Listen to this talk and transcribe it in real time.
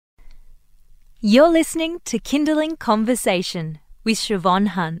You're listening to Kindling Conversation with Siobhan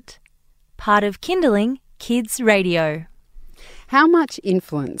Hunt, part of Kindling Kids Radio. How much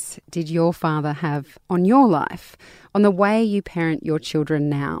influence did your father have on your life, on the way you parent your children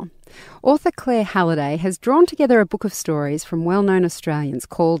now? Author Claire Halliday has drawn together a book of stories from well-known Australians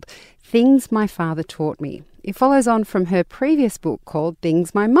called Things My Father Taught Me. It follows on from her previous book called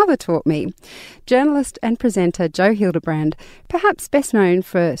Things My Mother Taught Me. Journalist and presenter Joe Hildebrand, perhaps best known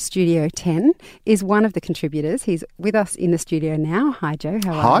for Studio 10, is one of the contributors. He's with us in the studio now. Hi, Joe.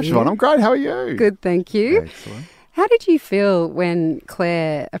 How are you? Hi, Siobhan. I'm great. How are you? Good, thank you. Excellent. How did you feel when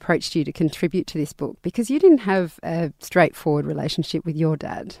Claire approached you to contribute to this book? Because you didn't have a straightforward relationship with your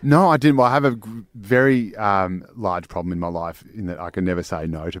dad. No, I didn't. Well, I have a very large problem in my life in that I can never say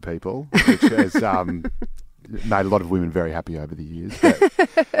no to people, which has made a lot of women very happy over the years.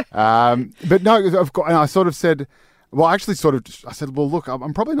 But no, and I sort of said, well, I said, well, look,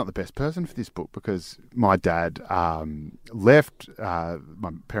 I'm probably not the best person for this book because my dad left.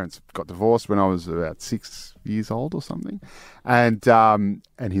 My parents got divorced when I was about 6 years old or something. And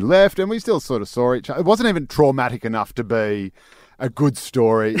he left and we still sort of saw each other. It wasn't even traumatic enough to be a good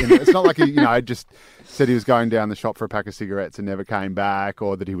story. It's not like he, just said he was going down the shop for a pack of cigarettes and never came back,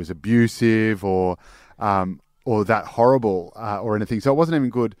 or that he was abusive or that horrible or anything. So it wasn't even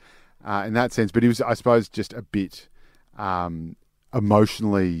good in that sense. But he was, I suppose, just a bit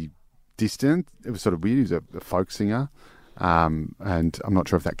emotionally distant. It was sort of weird. He was a folk singer, and I'm not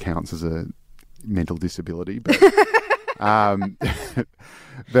sure if that counts as a mental disability, but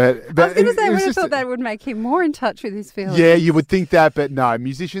but I was going to say, I would have thought that would make him more in touch with his feelings. Yeah, you would think that, but no.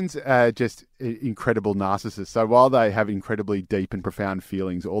 Musicians are just incredible narcissists. So while they have incredibly deep and profound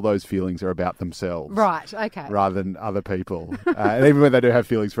feelings, all those feelings are about themselves. Right, okay. Rather than other people. And even when they do have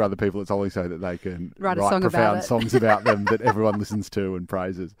feelings for other people, it's only so that they can write profound songs about them that everyone listens to and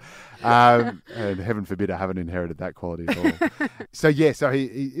praises. And heaven forbid I haven't inherited that quality at all. So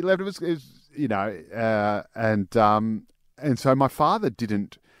he left. It was and so my father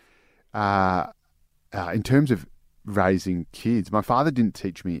didn't, in terms of raising kids, my father didn't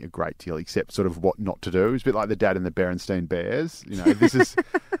teach me a great deal except sort of what not to do. It was a bit like the dad in the Berenstain Bears.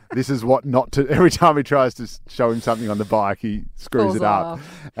 This is what not to. Every time he tries to show him something on the bike, he screws it up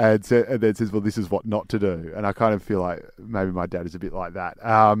and then says, "Well, this is what not to do." And I kind of feel like maybe my dad is a bit like that.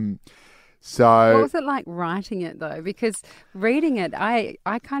 So what was it like writing it, though? Because reading it, I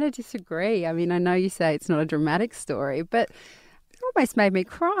kind of disagree. I mean, I know you say it's not a dramatic story, but it almost made me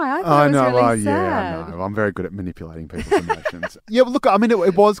cry. I thought it was really sad. Yeah, I know. I'm very good at manipulating people's emotions. Yeah, well, look, I mean,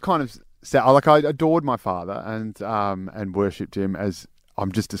 it was kind of sad. Like, I adored my father and worshipped him, as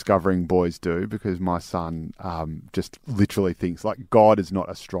I'm just discovering boys do, because my son just literally thinks, like, God is not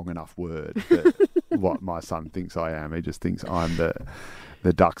a strong enough word for what my son thinks I am. He just thinks I'm the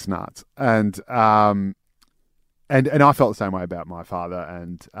duck's nuts, and I felt the same way about my father,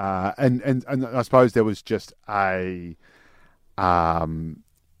 and I suppose there was just it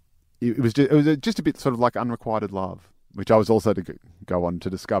was just a bit sort of like unrequited love, which I was also to go on to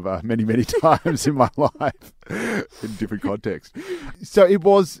discover many, many times in my life in different contexts. So it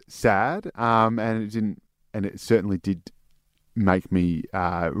was sad, and it certainly did make me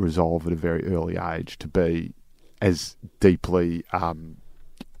resolve at a very early age to be as deeply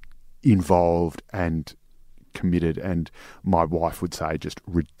involved and committed, and my wife would say just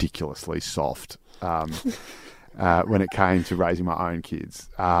ridiculously soft when it came to raising my own kids,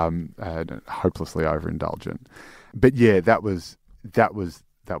 and hopelessly overindulgent. But yeah, that was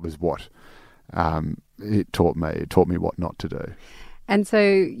what it taught me. It taught me what not to do. And so,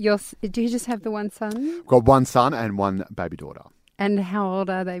 do you just have the one son? Got one son and one baby daughter. And how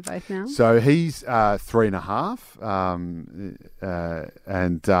old are they both now? So he's 3.5,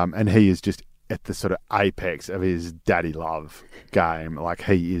 and he is just at the sort of apex of his daddy love game. Like,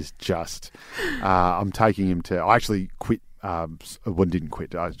 he is just. I'm taking him to. I actually quit. Didn't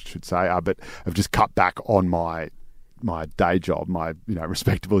quit, I should say, but I've just cut back on my day job, my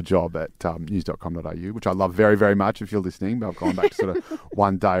respectable job at news.com.au, which I love very, very much. If you're listening, but I've gone back to sort of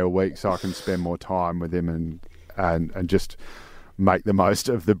one day a week so I can spend more time with him and just make the most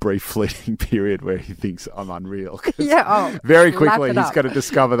of the brief fleeting period where he thinks I'm unreal. Very quickly he's going to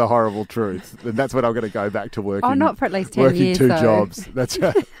discover the horrible truth, and that's when I'm going to go back to working. Oh, not for at least 10 working years. Working 2 though. jobs. That's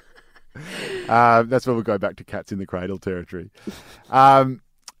right. That's when we'll go back to cats in the cradle territory. And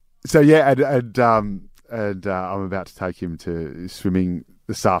I'm about to take him to swimming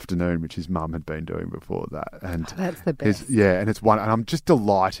this afternoon, which his mum had been doing before that. And that's the best. And it's one, and I'm just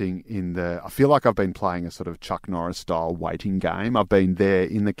delighting in I feel like I've been playing a sort of Chuck Norris style waiting game. I've been there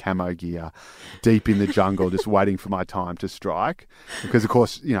in the camo gear, deep in the jungle, just waiting for my time to strike. Because, of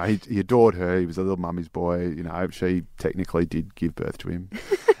course, he adored her. He was a little mummy's boy. She technically did give birth to him.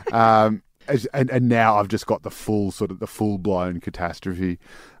 And now I've just got the full-blown catastrophe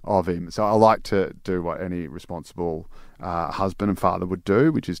of him. So I like to do what any responsible husband and father would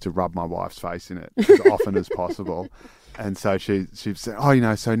do, which is to rub my wife's face in it as often as possible. And so she said,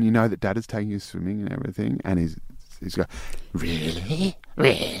 "Oh, so you know that Dad is taking you swimming and everything," and he's going, "Really?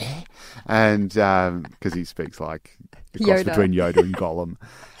 And because he speaks like the cross between Yoda and Gollum,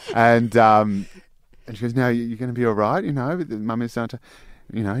 and she goes, "Now you're going to be all right, Mummy's starting to."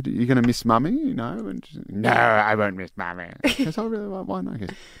 You're going to miss Mummy, And no, I won't miss Mummy. Because I really want one. I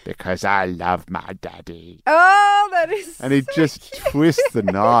guess, because I love my daddy. Oh, that is And he just twists the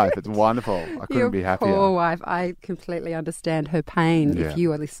knife. It's wonderful. I couldn't be happier. Poor wife. I completely understand her pain. Yeah. If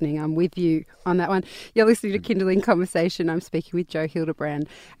you are listening, I'm with you on that one. You're listening to Kindling Conversation. I'm speaking with Joe Hildebrand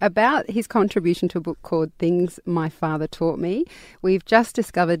about his contribution to a book called Things My Father Taught Me. We've just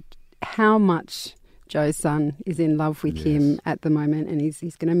discovered how much Joe's son is in love with him at the moment, and he's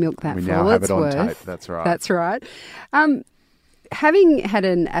going to milk that for all it's worth. We now have it on tape. That's right. That's right. Having had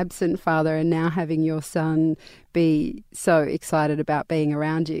an absent father and now having your son be so excited about being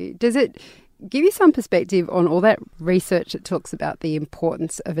around you, does it give you some perspective on all that research that talks about the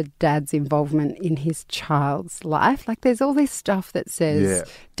importance of a dad's involvement in his child's life? Like, there's all this stuff that says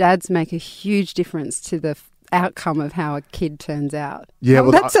dads make a huge difference to the outcome of how a kid turns out. Yeah,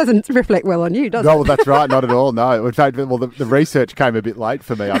 well, that doesn't reflect well on you, does it? No, well, that's right. Not at all. No. In fact, the research came a bit late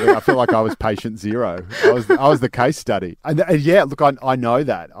for me. I feel like I was patient zero. I was the case study. And yeah, look, I know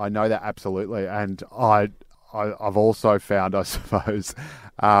that. I know that absolutely. And I've also found, I suppose,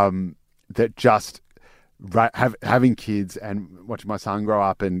 that just having kids and watching my son grow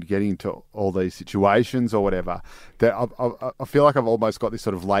up and getting into all these situations or whatever, that I feel like I've almost got this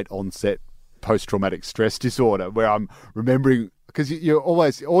sort of late onset post-traumatic stress disorder where I'm remembering, because you're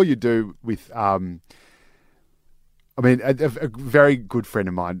always, all you do with, a very good friend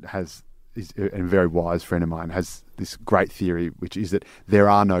of mine and a very wise friend of mine has this great theory, which is that there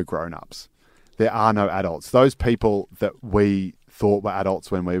are no grown-ups. There are no adults. Those people that we thought were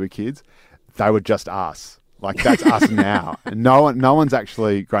adults when we were kids, they were just us. Like, that's us now. And no one's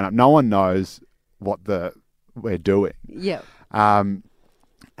actually grown up. No one knows what we're doing. Yeah.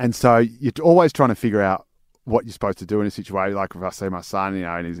 And so you're always trying to figure out what you're supposed to do in a situation. Like if I see my son,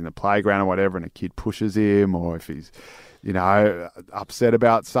 and he's in the playground or whatever, and a kid pushes him, or if he's, upset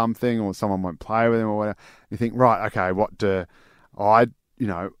about something, or someone won't play with him or whatever. You think, right, okay, what did I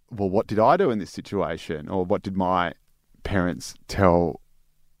do in this situation? Or what did my parents tell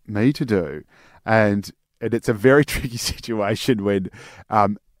me to do? And it's a very tricky situation when,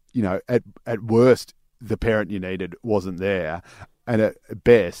 at worst, the parent you needed wasn't there. And at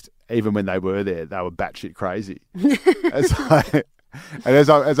best, even when they were there, they were batshit crazy. As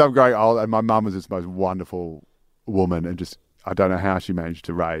I'm growing old, and my mum was this most wonderful woman, and just, I don't know how she managed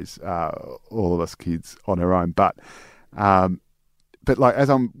to raise all of us kids on her own. But like, as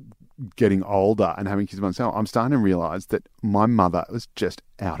I'm getting older and having kids myself, I'm starting to realise that my mother was just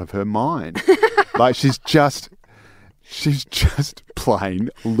out of her mind. Like, she's just plain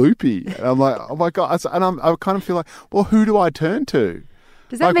loopy. And I'm like, oh my God. And I kind of feel like, well, who do I turn to?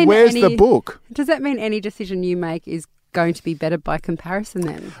 Does that mean where's the book? Does that mean any decision you make is going to be better by comparison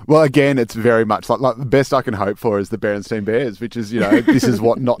then? Well, again, it's very much like the best I can hope for is the Berenstain Bears, which is, this is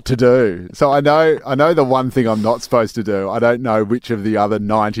what not to do. So I know the one thing I'm not supposed to do. I don't know which of the other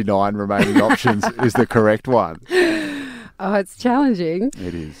 99 remaining options is the correct one. Oh, it's challenging.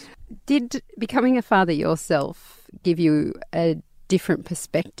 It is. Did becoming a father yourself give you a different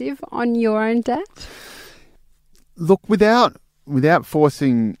perspective on your own dad? Look, without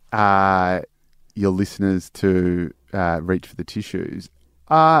forcing your listeners to reach for the tissues,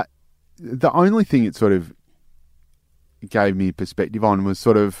 the only thing it sort of gave me perspective on was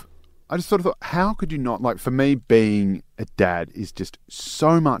I just sort of thought, how could you not, like, for me, being a dad is just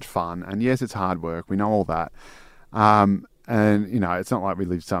so much fun. And yes, it's hard work. We know all that. And, it's not like we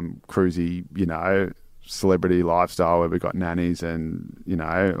live some cruisy, celebrity lifestyle where we've got nannies and,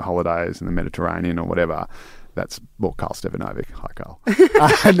 holidays in the Mediterranean or whatever. That's Carl Stevanovic. Hi, Carl.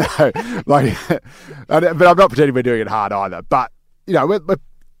 But I'm not pretending we're doing it hard either. But, we're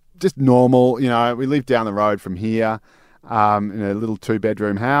just normal. We live down the road from here in a little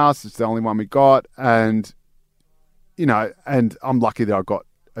 2-bedroom house. It's the only one we got. And, and I'm lucky that I've got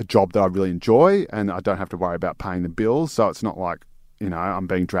a job that I really enjoy and I don't have to worry about paying the bills. So it's not like I'm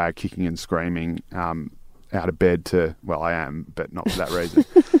being dragged kicking and screaming out of bed to, well, I am, but not for that reason.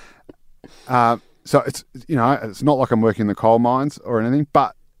 So it's, it's not like I'm working in the coal mines or anything,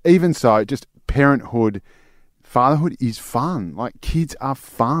 but even so, just parenthood, fatherhood is fun. Like, kids are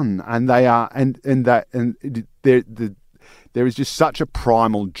fun, and they are, there is just such a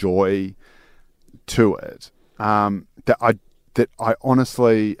primal joy to it that I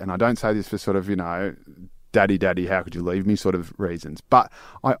honestly, and I don't say this for sort of, daddy, how could you leave me sort of reasons, but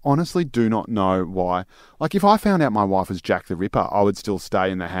I honestly do not know why. Like, if I found out my wife was Jack the Ripper, I would still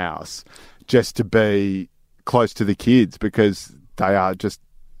stay in the house just to be close to the kids, because they are just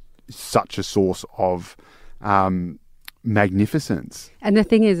such a source of magnificence. And the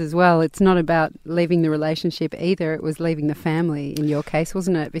thing is as well, it's not about leaving the relationship either. It was leaving the family in your case,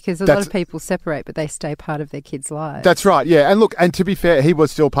 wasn't it? Because a lot of people separate, but they stay part of their kids' lives. That's right, yeah. And look, and to be fair, he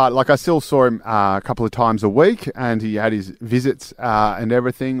was still part, like I still saw him a couple of times a week, and he had his visits and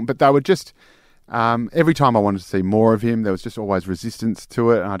everything, but they were just, every time I wanted to see more of him, there was just always resistance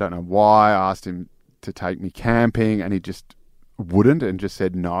to it, and I don't know why. I asked him to take me camping, and he just wouldn't, and just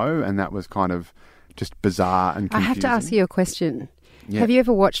said no, and that was kind of just bizarre and confusing. I have to ask you a question. Yeah. Have you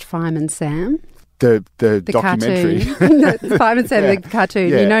ever watched Fireman Sam? The documentary. Cartoon. Fireman Sam, the cartoon.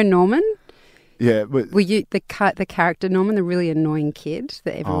 Yeah. You know Norman? Yeah. Were you the character Norman, the really annoying kid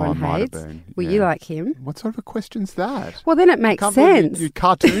that everyone hates? Might have been. Were you like him? What sort of a question's that? Well, then it makes sense. You're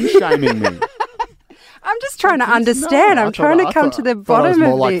cartoon shaming me. I'm just trying to understand. I'm trying to come to the bottom of this. I was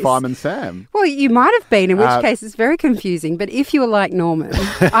more like Fireman Sam. Well, you might have been, in which case it's very confusing. But if you were like Norman,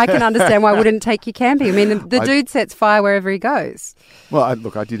 I can understand why I wouldn't take you camping. I mean, the dude sets fire wherever he goes. Well,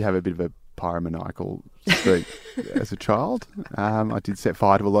 I did have a bit of a pyromaniacal streak as a child. I did set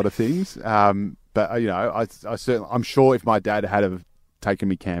fire to a lot of things. But, I certainly, I'm sure if my dad had have taken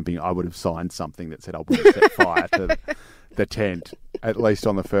me camping, I would have signed something that said I wouldn't set fire to the tent, at least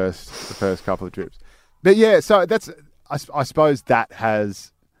on the first couple of trips. But yeah, so that's, I suppose that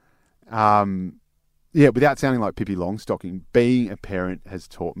has, without sounding like Pippi Longstocking, being a parent has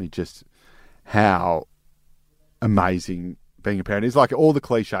taught me just how amazing being a parent is. Like, all the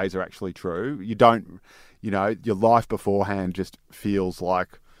cliches are actually true. You don't, your life beforehand just feels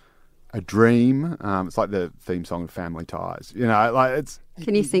like a dream. It's like the theme song of Family Ties. Like, it's.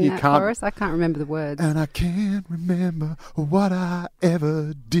 Can you sing that for us? I can't remember the words. And I can't remember what I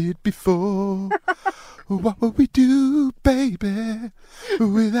ever did before. What would we do, baby,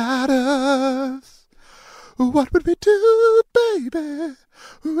 without us? What would we do, baby,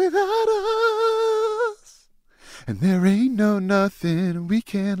 without us? And there ain't nothing we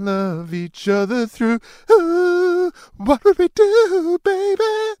can't love each other through. Ooh, what would we do,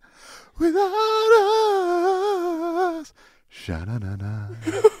 baby, without us? Sha-na-na-na.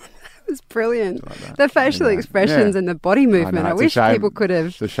 It's brilliant. Like the facial expressions and the body movement. I wish people could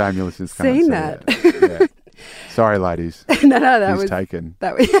have seen that. Yeah. Sorry, ladies. No, that was taken.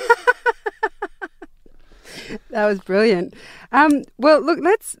 That was brilliant. Well, look,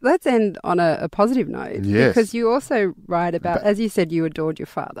 let's end on a positive note. Yes. Because you also write about, as you said, you adored your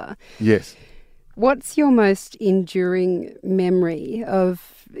father. Yes. What's your most enduring memory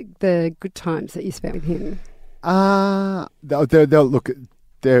of the good times that you spent with him?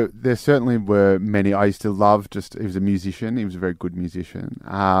 There certainly were many. I used to love he was a musician. He was a very good musician.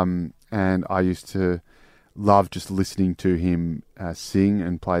 And I used to love just listening to him sing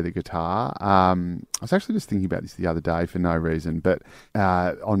and play the guitar. I was actually just thinking about this the other day for no reason, but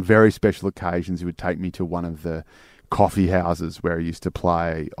on very special occasions, he would take me to one of the coffee houses where he used to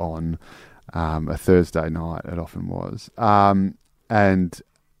play on a Thursday night. It often was.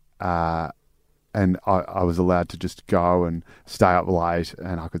 And I was allowed to just go and stay up late,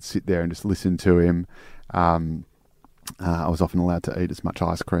 and I could sit there and just listen to him. I was often allowed to eat as much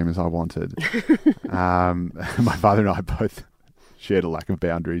ice cream as I wanted. My father and I both shared a lack of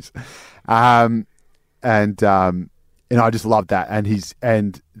boundaries, and I just loved that. And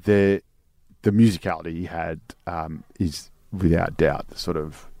the musicality he had is without doubt sort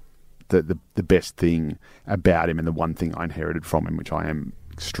of the best thing about him, and the one thing I inherited from him, which I am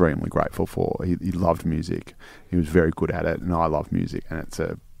extremely grateful for. He loved music. He was very good at it, and I love music, and it's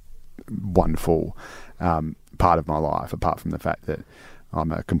a wonderful part of my life, apart from the fact that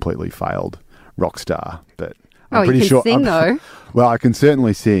I'm a completely failed rock star. But I'm pretty sure. Sing, though. Well, I can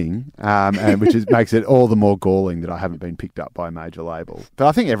certainly sing, and which makes it all the more galling that I haven't been picked up by a major label. But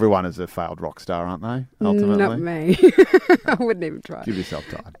I think everyone is a failed rock star, aren't they? Ultimately, not me. I wouldn't even try. Give yourself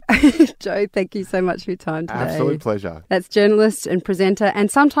time. Joe, thank you so much for your time today. Absolute pleasure. That's journalist and presenter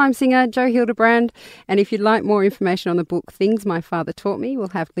and sometime singer Joe Hildebrand. And if you'd like more information on the book Things My Father Taught Me, we'll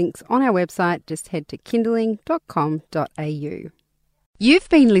have links on our website. Just head to kindling.com.au. You've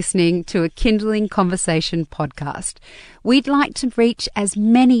been listening to a Kindling Conversation podcast. We'd like to reach as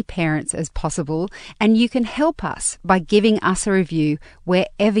many parents as possible, and you can help us by giving us a review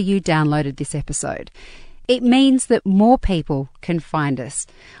wherever you downloaded this episode. It means that more people can find us.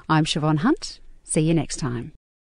 I'm Siobhan Hunt. See you next time.